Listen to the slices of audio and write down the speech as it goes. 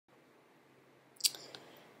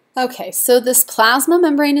Okay, so this plasma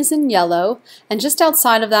membrane is in yellow, and just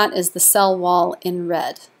outside of that is the cell wall in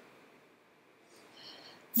red.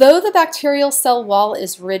 Though the bacterial cell wall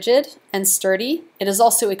is rigid and sturdy, it is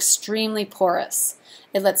also extremely porous.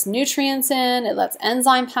 It lets nutrients in, it lets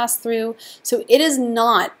enzyme pass through, so it is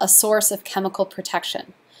not a source of chemical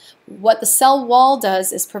protection. What the cell wall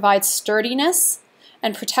does is provide sturdiness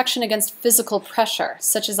and protection against physical pressure,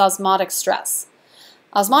 such as osmotic stress.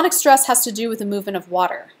 Osmotic stress has to do with the movement of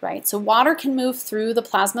water, right? So water can move through the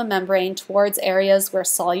plasma membrane towards areas where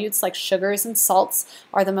solutes like sugars and salts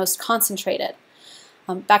are the most concentrated.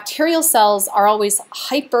 Bacterial cells are always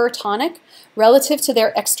hypertonic relative to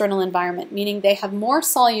their external environment, meaning they have more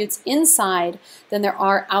solutes inside than there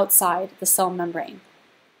are outside the cell membrane.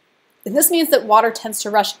 And this means that water tends to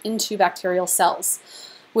rush into bacterial cells,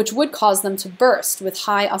 which would cause them to burst with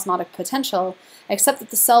high osmotic potential, except that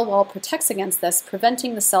the cell wall protects against this,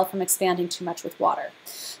 preventing the cell from expanding too much with water.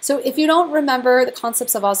 So if you don't remember the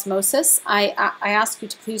concepts of osmosis, I ask you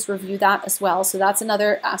to please review that as well. So that's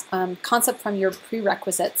another concept from your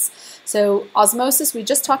prerequisites. So osmosis, we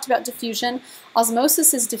just talked about diffusion.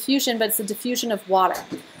 Osmosis is diffusion, but it's the diffusion of water.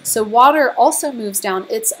 So water also moves down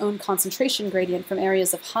its own concentration gradient from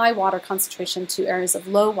areas of high water concentration to areas of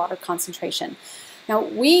low water concentration. Now,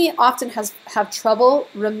 we often have trouble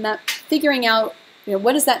figuring out,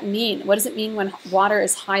 what does that mean? What does it mean when water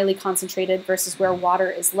is highly concentrated versus where water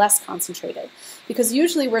is less concentrated? Because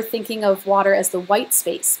usually we're thinking of water as the white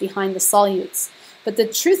space behind the solutes. But the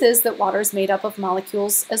truth is that water is made up of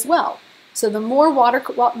molecules as well. So the more water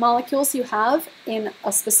molecules you have in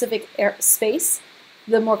a specific space,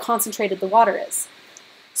 the more concentrated the water is.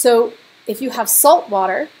 So if you have salt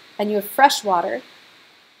water and you have fresh water,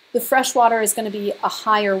 the fresh water is going to be a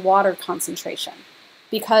higher water concentration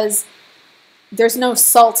because there's no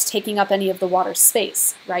salt taking up any of the water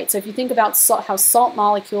space, right? So if you think about how salt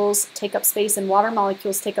molecules take up space and water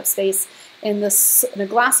molecules take up space, in a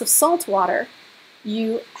glass of salt water,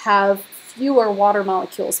 you have fewer water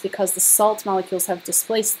molecules because the salt molecules have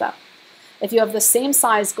displaced them. If you have the same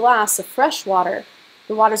size glass of fresh water,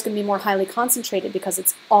 the water is going to be more highly concentrated because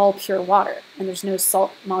it's all pure water and there's no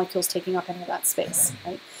salt molecules taking up any of that space,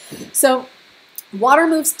 right? So water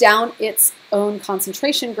moves down its own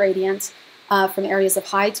concentration gradient from areas of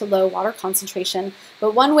high to low water concentration.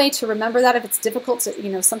 But one way to remember that, if it's difficult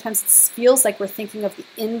to, sometimes it feels like we're thinking of the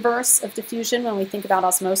inverse of diffusion when we think about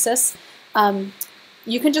osmosis,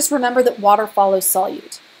 you can just remember that water follows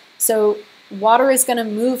solute. So water is going to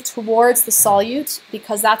move towards the solute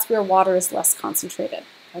because that's where water is less concentrated.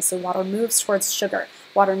 Okay, so water moves towards sugar.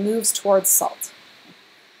 Water moves towards salt.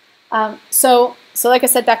 So like I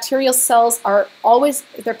said, bacterial cells are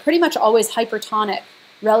they're pretty much always hypertonic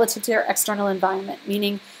relative to their external environment,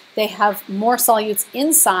 meaning they have more solutes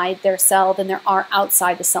inside their cell than there are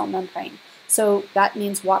outside the cell membrane. So that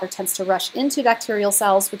means water tends to rush into bacterial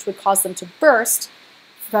cells, which would cause them to burst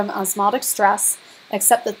from osmotic stress,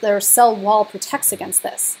 except that their cell wall protects against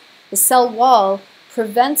this. The cell wall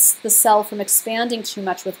prevents the cell from expanding too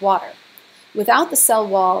much with water. Without the cell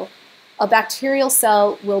wall, a bacterial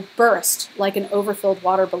cell will burst like an overfilled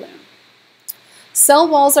water balloon. Cell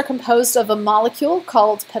walls are composed of a molecule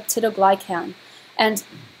called peptidoglycan, and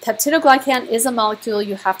peptidoglycan is a molecule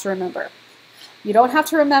you have to remember. You don't have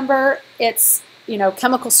to remember its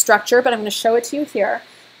chemical structure, but I'm going to show it to you here.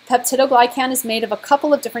 Peptidoglycan is made of a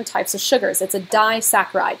couple of different types of sugars. It's a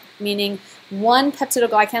disaccharide, meaning one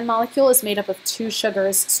peptidoglycan molecule is made up of two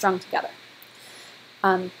sugars strung together.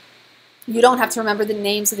 You don't have to remember the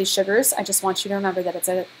names of these sugars. I just want you to remember that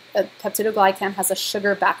a peptidoglycan has a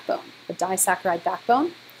sugar backbone, a disaccharide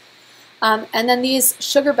backbone. And then these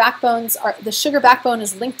sugar backbones the sugar backbone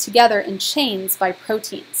is linked together in chains by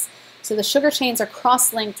proteins. So the sugar chains are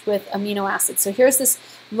cross-linked with amino acids. So here's this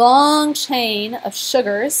long chain of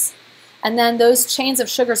sugars, and then those chains of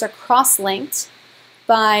sugars are cross-linked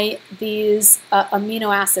by these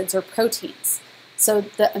amino acids or proteins. So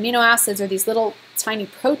the amino acids are these little tiny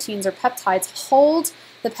proteins or peptides hold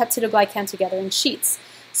the peptidoglycan together in sheets.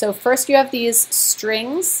 So first you have these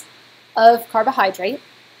strings of carbohydrate,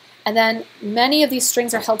 and then many of these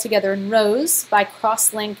strings are held together in rows by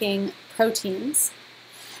cross-linking proteins,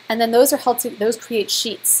 and then those create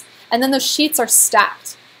sheets. And then those sheets are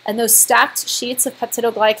stacked, and those stacked sheets of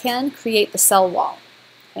peptidoglycan create the cell wall.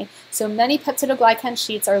 Okay? So many peptidoglycan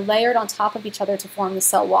sheets are layered on top of each other to form the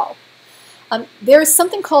cell wall. There is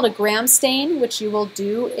something called a Gram stain, which you will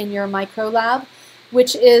do in your micro lab,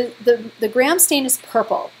 which is, the Gram stain is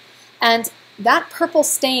purple. And that purple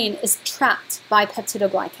stain is trapped by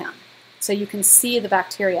peptidoglycan. So you can see the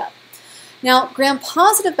bacteria. Now,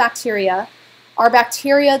 gram-positive bacteria are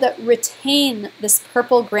bacteria that retain this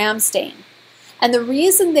purple gram stain. And the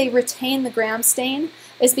reason they retain the gram stain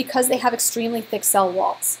is because they have extremely thick cell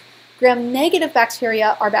walls. Gram-negative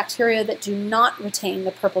bacteria are bacteria that do not retain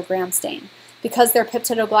the purple gram stain because their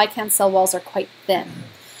peptidoglycan cell walls are quite thin.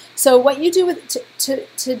 So what you do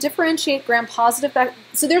to differentiate gram-positive,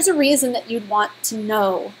 so there's a reason that you'd want to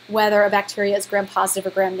know whether a bacteria is gram-positive or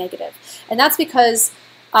gram-negative. And that's because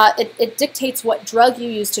it dictates what drug you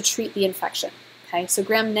use to treat the infection. Okay? So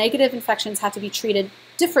gram-negative infections have to be treated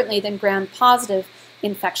differently than gram-positive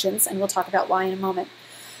infections, and we'll talk about why in a moment.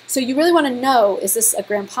 So you really want to know, is this a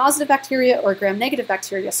gram-positive bacteria or a gram-negative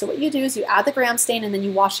bacteria? So what you do is you add the gram stain and then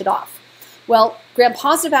you wash it off. Well,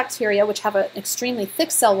 gram-positive bacteria, which have an extremely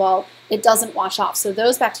thick cell wall, it doesn't wash off, so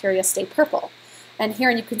those bacteria stay purple. And here,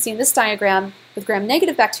 and you can see in this diagram, with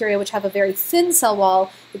gram-negative bacteria, which have a very thin cell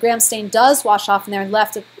wall, the gram stain does wash off and they're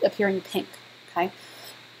left appearing pink. Okay?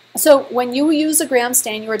 So when you use a gram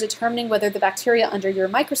stain, you are determining whether the bacteria under your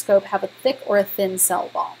microscope have a thick or a thin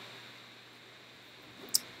cell wall.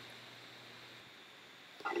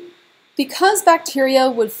 Because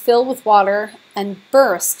bacteria would fill with water and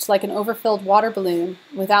burst like an overfilled water balloon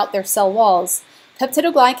without their cell walls,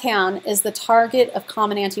 peptidoglycan is the target of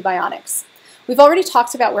common antibiotics. We've already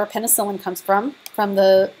talked about where penicillin comes from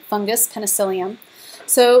the fungus Penicillium.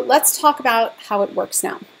 So let's talk about how it works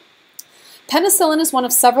now. Penicillin is one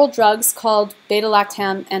of several drugs called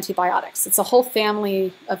beta-lactam antibiotics. It's a whole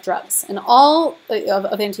family of drugs, and all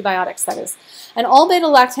of antibiotics, that is. And all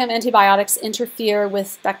beta-lactam antibiotics interfere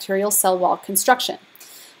with bacterial cell wall construction.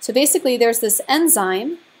 So basically, there's this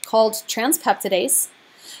enzyme called transpeptidase,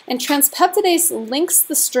 and transpeptidase links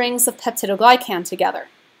the strings of peptidoglycan together.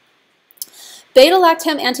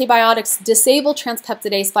 Beta-lactam antibiotics disable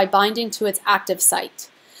transpeptidase by binding to its active site.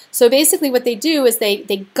 So basically what they do is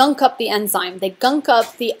they gunk up the enzyme. They gunk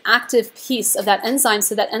up the active piece of that enzyme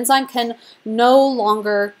so that enzyme can no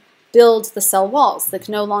longer build the cell walls. They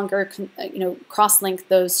can no longer cross-link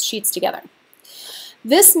those sheets together.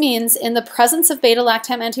 This means in the presence of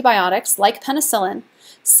beta-lactam antibiotics, like penicillin,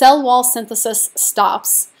 cell wall synthesis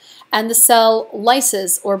stops and the cell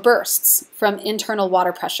lyses or bursts from internal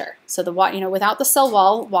water pressure. So without the cell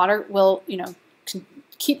wall, water will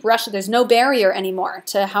keep rushing. There's no barrier anymore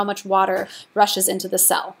to how much water rushes into the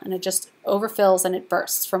cell, and it just overfills and it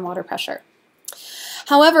bursts from water pressure.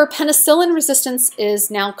 However, penicillin resistance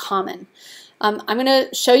is now common. I'm going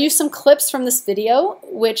to show you some clips from this video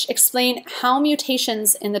which explain how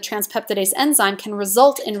mutations in the transpeptidase enzyme can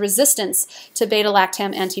result in resistance to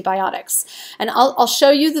beta-lactam antibiotics. And I'll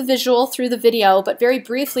show you the visual through the video, but very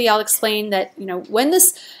briefly I'll explain that when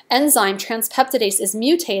this enzyme transpeptidase is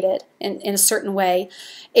mutated in a certain way,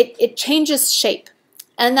 it changes shape.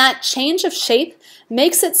 And that change of shape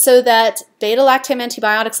makes it so that beta-lactam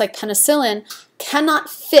antibiotics like penicillin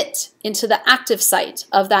cannot fit into the active site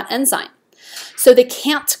of that enzyme. So they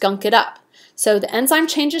can't gunk it up. So the enzyme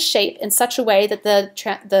changes shape in such a way that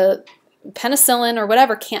the penicillin or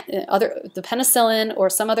whatever the penicillin or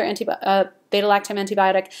some other beta-lactam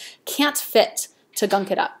antibiotic can't fit to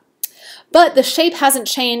gunk it up. But the shape hasn't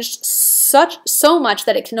changed so much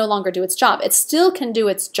that it can no longer do its job. It still can do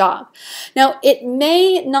its job. Now, it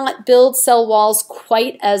may not build cell walls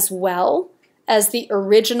quite as well as the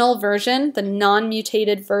original version, the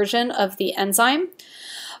non-mutated version of the enzyme,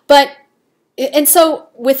 and so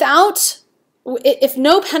if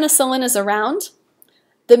no penicillin is around,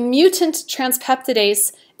 the mutant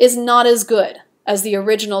transpeptidase is not as good as the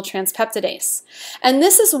original transpeptidase. And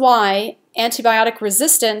this is why antibiotic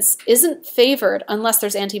resistance isn't favored unless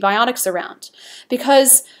there's antibiotics around.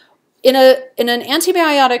 Because in an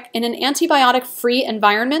antibiotic-free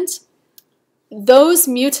environment, those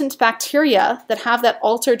mutant bacteria that have that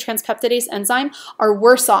altered transpeptidase enzyme are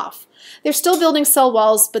worse off. They're still building cell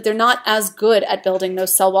walls, but they're not as good at building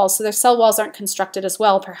those cell walls, so their cell walls aren't constructed as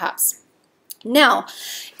well, perhaps. Now,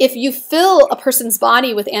 if you fill a person's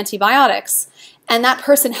body with antibiotics, and that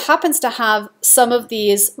person happens to have some of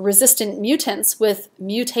these resistant mutants with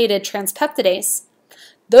mutated transpeptidase,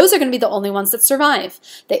 those are going to be the only ones that survive.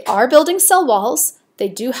 They are building cell walls. They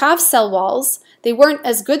do have cell walls. They weren't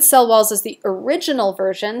as good cell walls as the original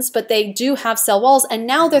versions, but they do have cell walls, and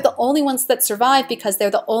now they're the only ones that survive because they're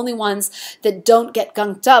the only ones that don't get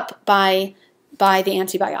gunked up by the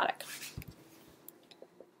antibiotic.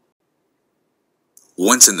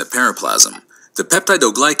 Once in the periplasm, the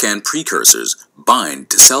peptidoglycan precursors bind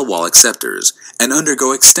to cell wall acceptors and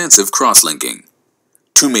undergo extensive cross-linking.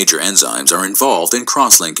 Two major enzymes are involved in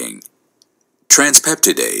cross-linking: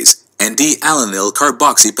 transpeptidase and D-alanine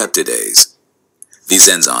carboxypeptidase. These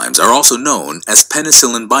enzymes are also known as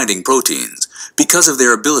penicillin-binding proteins because of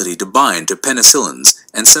their ability to bind to penicillins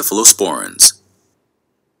and cephalosporins.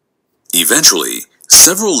 Eventually,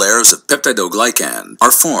 several layers of peptidoglycan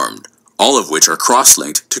are formed, all of which are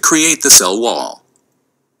cross-linked to create the cell wall.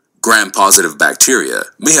 Gram-positive bacteria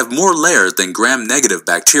may have more layers than gram-negative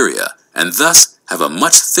bacteria, and thus have a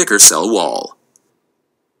much thicker cell wall.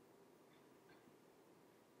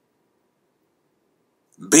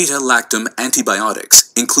 Beta-lactam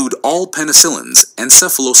antibiotics include all penicillins and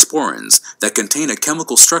cephalosporins that contain a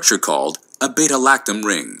chemical structure called a beta-lactam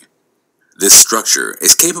ring. This structure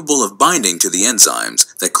is capable of binding to the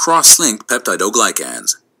enzymes that cross-link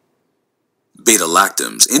peptidoglycans.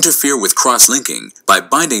 Beta-lactams interfere with cross-linking by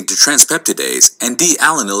binding to transpeptidase and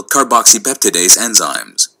D-alanine carboxypeptidase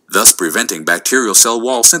enzymes, thus preventing bacterial cell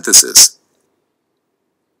wall synthesis.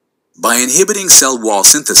 By inhibiting cell wall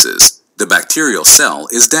synthesis, the bacterial cell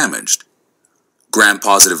is damaged.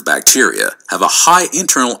 Gram-positive bacteria have a high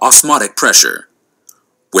internal osmotic pressure.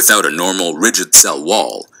 Without a normal rigid cell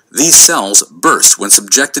wall, these cells burst when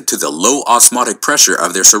subjected to the low osmotic pressure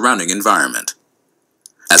of their surrounding environment.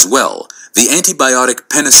 As well, the antibiotic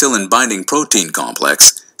penicillin binding protein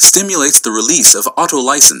complex stimulates the release of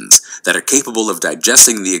autolysins that are capable of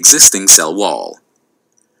digesting the existing cell wall.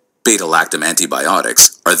 Beta-lactam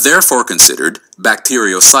antibiotics are therefore considered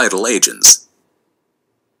bactericidal agents.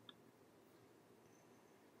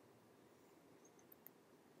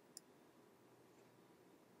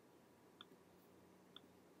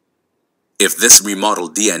 If this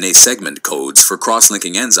remodeled DNA segment codes for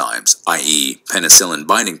cross-linking enzymes, i.e. penicillin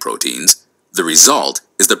binding proteins, the result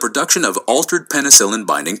is the production of altered penicillin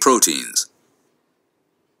binding proteins.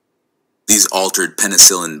 These altered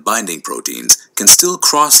penicillin binding proteins can still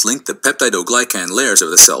cross-link the peptidoglycan layers of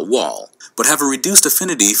the cell wall, but have a reduced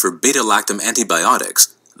affinity for beta-lactam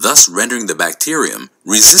antibiotics, thus rendering the bacterium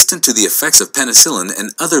resistant to the effects of penicillin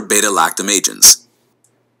and other beta-lactam agents.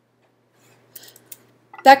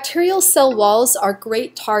 Bacterial cell walls are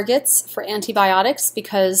great targets for antibiotics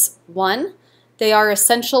because 1. They are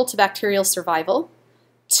essential to bacterial survival.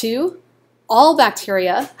 2. All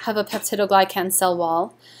bacteria have a peptidoglycan cell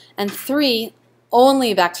wall. And 3.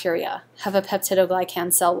 Only bacteria have a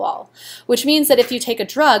peptidoglycan cell wall, which means that if you take a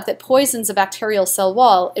drug that poisons a bacterial cell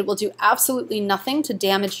wall, it will do absolutely nothing to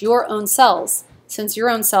damage your own cells, since your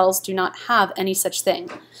own cells do not have any such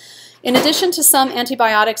thing. In addition to some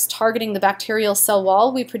antibiotics targeting the bacterial cell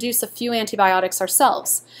wall, we produce a few antibiotics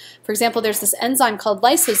ourselves. For example, there's this enzyme called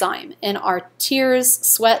lysozyme in our tears,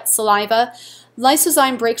 sweat, saliva.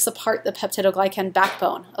 Lysozyme breaks apart the peptidoglycan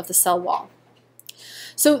backbone of the cell wall.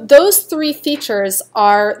 So those 3 features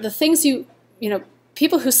are the things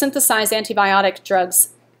people who synthesize antibiotic drugs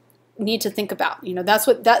need to think about. That's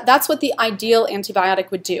what the ideal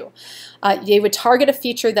antibiotic would do. They would target a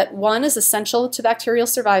feature that 1 is essential to bacterial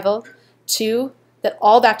survival, 2 that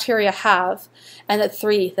all bacteria have, and that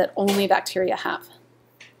 3 that only bacteria have.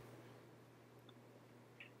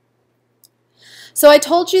 So I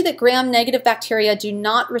told you that gram-negative bacteria do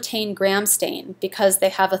not retain gram stain because they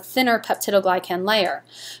have a thinner peptidoglycan layer.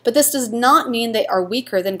 But this does not mean they are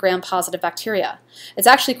weaker than gram-positive bacteria. It's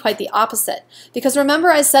actually quite the opposite. Because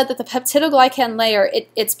remember I said that the peptidoglycan layer,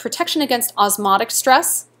 it's protection against osmotic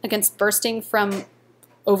stress, against bursting from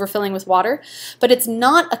overfilling with water, but it's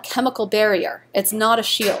not a chemical barrier. It's not a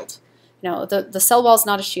shield. The cell wall is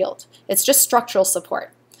not a shield. It's just structural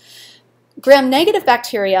support. Gram-negative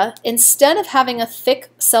bacteria, instead of having a thick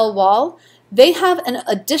cell wall, they have an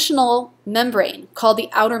additional membrane called the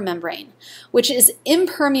outer membrane, which is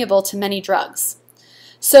impermeable to many drugs.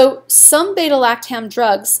 So some beta-lactam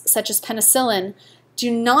drugs, such as penicillin, do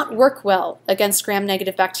not work well against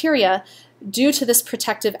gram-negative bacteria due to this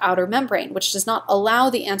protective outer membrane, which does not allow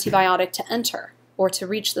the antibiotic to enter or to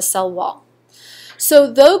reach the cell wall.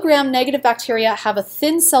 So though gram-negative bacteria have a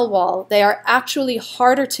thin cell wall, they are actually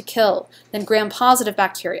harder to kill than gram-positive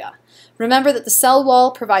bacteria. Remember that the cell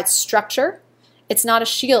wall provides structure. It's not a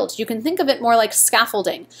shield. You can think of it more like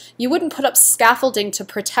scaffolding. You wouldn't put up scaffolding to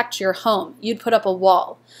protect your home. You'd put up a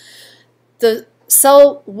wall. The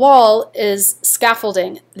cell wall is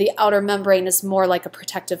scaffolding. The outer membrane is more like a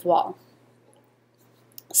protective wall.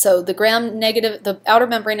 So the outer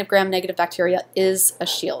membrane of gram-negative bacteria is a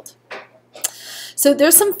shield. So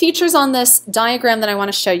there's some features on this diagram that I want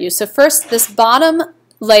to show you. So first, this bottom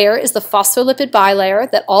layer is the phospholipid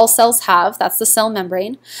bilayer that all cells have. That's the cell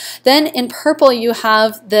membrane. Then in purple, you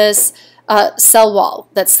have this cell wall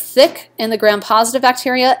that's thick in the gram-positive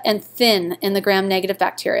bacteria and thin in the gram-negative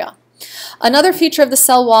bacteria. Another feature of the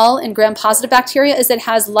cell wall in gram-positive bacteria is it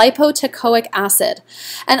has lipoteichoic acid.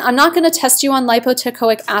 And I'm not going to test you on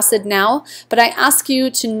lipoteichoic acid now, but I ask you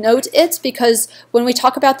to note it because when we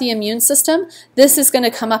talk about the immune system, this is going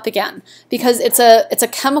to come up again because it's a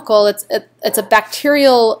chemical, it's a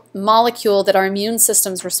bacterial molecule that our immune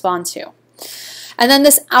systems respond to. And then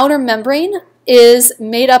this outer membrane is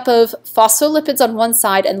made up of phospholipids on one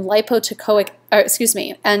side and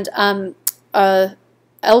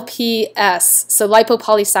LPS, so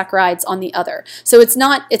lipopolysaccharides on the other. So it's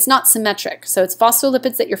not symmetric. So it's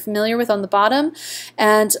phospholipids that you're familiar with on the bottom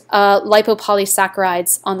and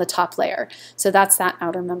lipopolysaccharides on the top layer. So that's that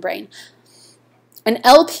outer membrane. And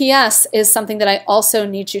LPS is something that I also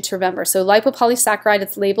need you to remember. So lipopolysaccharide,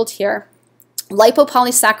 it's labeled here.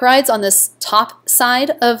 Lipopolysaccharides on this top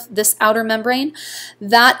side of this outer membrane,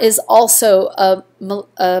 that is also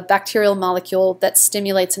a bacterial molecule that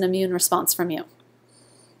stimulates an immune response from you.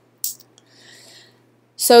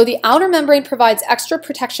 So the outer membrane provides extra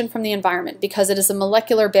protection from the environment because it is a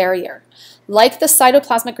molecular barrier. Like the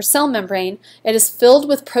cytoplasmic or cell membrane, it is filled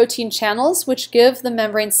with protein channels which give the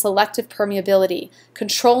membrane selective permeability,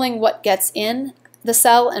 controlling what gets in the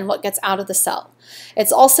cell and what gets out of the cell.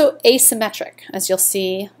 It's also asymmetric, as you'll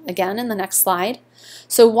see again in the next slide.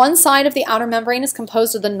 So one side of the outer membrane is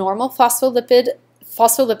composed of the normal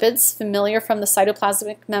phospholipids familiar from the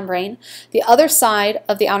cytoplasmic membrane. The other side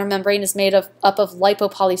of the outer membrane is made up of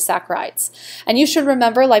lipopolysaccharides. And you should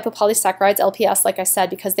remember lipopolysaccharides, LPS, like I said,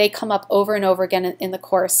 because they come up over and over again in the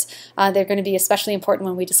course. They're going to be especially important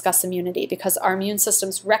when we discuss immunity because our immune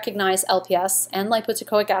systems recognize LPS and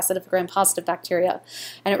lipoteichoic acid of gram-positive bacteria,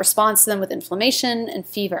 and it responds to them with inflammation and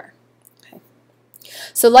fever.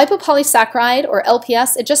 So lipopolysaccharide, or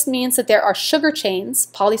LPS, it just means that there are sugar chains,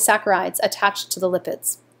 polysaccharides, attached to the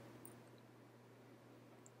lipids.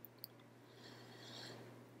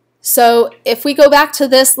 So if we go back to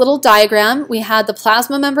this little diagram, we had the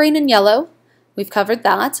plasma membrane in yellow. We've covered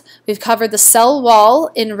that. We've covered the cell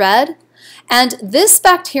wall in red. And this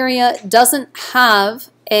bacteria doesn't have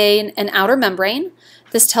an outer membrane.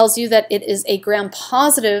 This tells you that it is a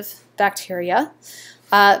gram-positive bacteria.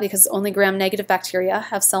 Because only gram-negative bacteria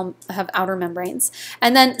have outer membranes.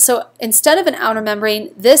 And then, so instead of an outer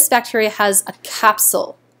membrane, this bacteria has a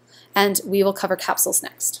capsule, and we will cover capsules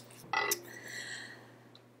next.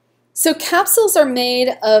 So capsules are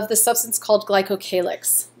made of the substance called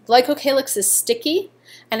glycocalyx. Glycocalyx is sticky,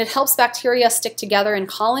 and it helps bacteria stick together in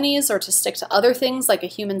colonies or to stick to other things like a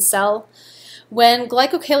human cell. When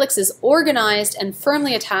glycocalyx is organized and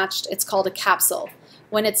firmly attached, it's called a capsule.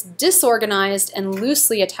 When it's disorganized and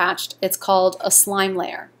loosely attached, it's called a slime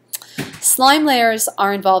layer. Slime layers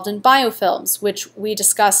are involved in biofilms, which we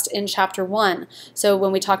discussed in Chapter 1. So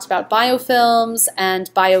when we talked about biofilms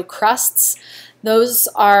and biocrusts, those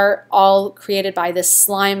are all created by this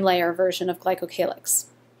slime layer version of glycocalyx.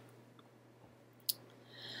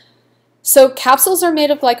 So capsules are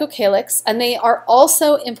made of glycocalyx, and they are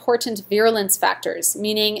also important virulence factors,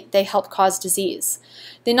 meaning they help cause disease.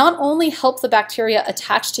 They not only help the bacteria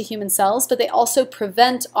attach to human cells, but they also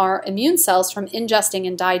prevent our immune cells from ingesting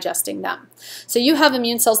and digesting them. So you have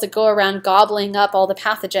immune cells that go around gobbling up all the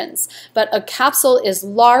pathogens, but a capsule is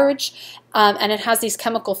large and it has these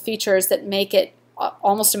chemical features that make it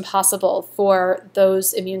almost impossible for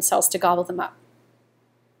those immune cells to gobble them up.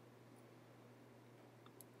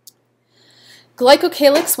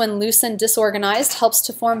 Glycocalyx, when loose and disorganized, helps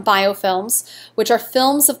to form biofilms, which are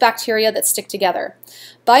films of bacteria that stick together.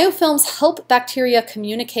 Biofilms help bacteria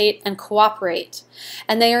communicate and cooperate,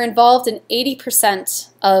 and they are involved in 80%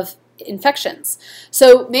 of infections.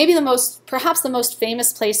 So maybe perhaps the most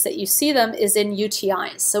famous place that you see them is in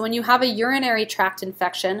UTIs. So when you have a urinary tract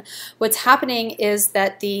infection, what's happening is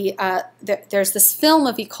that there's this film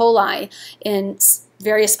of E. coli in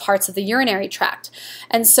various parts of the urinary tract.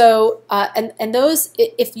 And so, and those,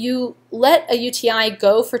 if you let a UTI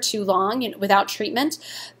go for too long without treatment,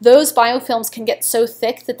 those biofilms can get so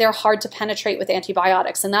thick that they're hard to penetrate with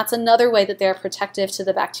antibiotics. And that's another way that they're protective to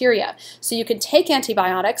the bacteria. So you can take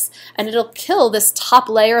antibiotics and it'll kill this top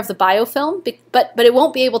layer of the biofilm, but it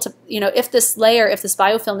won't be able to, if this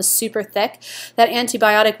biofilm is super thick, that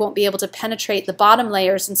antibiotic won't be able to penetrate the bottom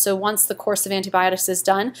layers. And so once the course of antibiotics is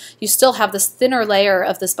done, you still have this thinner layer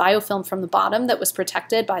of this biofilm from the bottom that was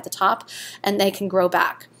protected by the top, and they can grow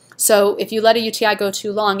back. So if you let a UTI go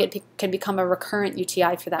too long, it can become a recurrent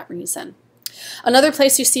UTI for that reason. Another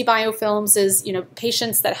place you see biofilms is,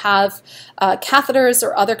 patients that have catheters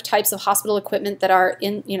or other types of hospital equipment that are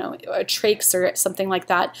in, trachs or something like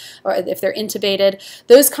that, or if they're intubated.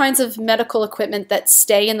 Those kinds of medical equipment that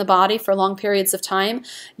stay in the body for long periods of time,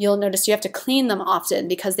 you'll notice you have to clean them often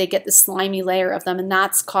because they get this slimy layer of them, and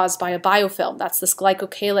that's caused by a biofilm. That's this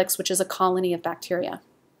glycocalyx, which is a colony of bacteria.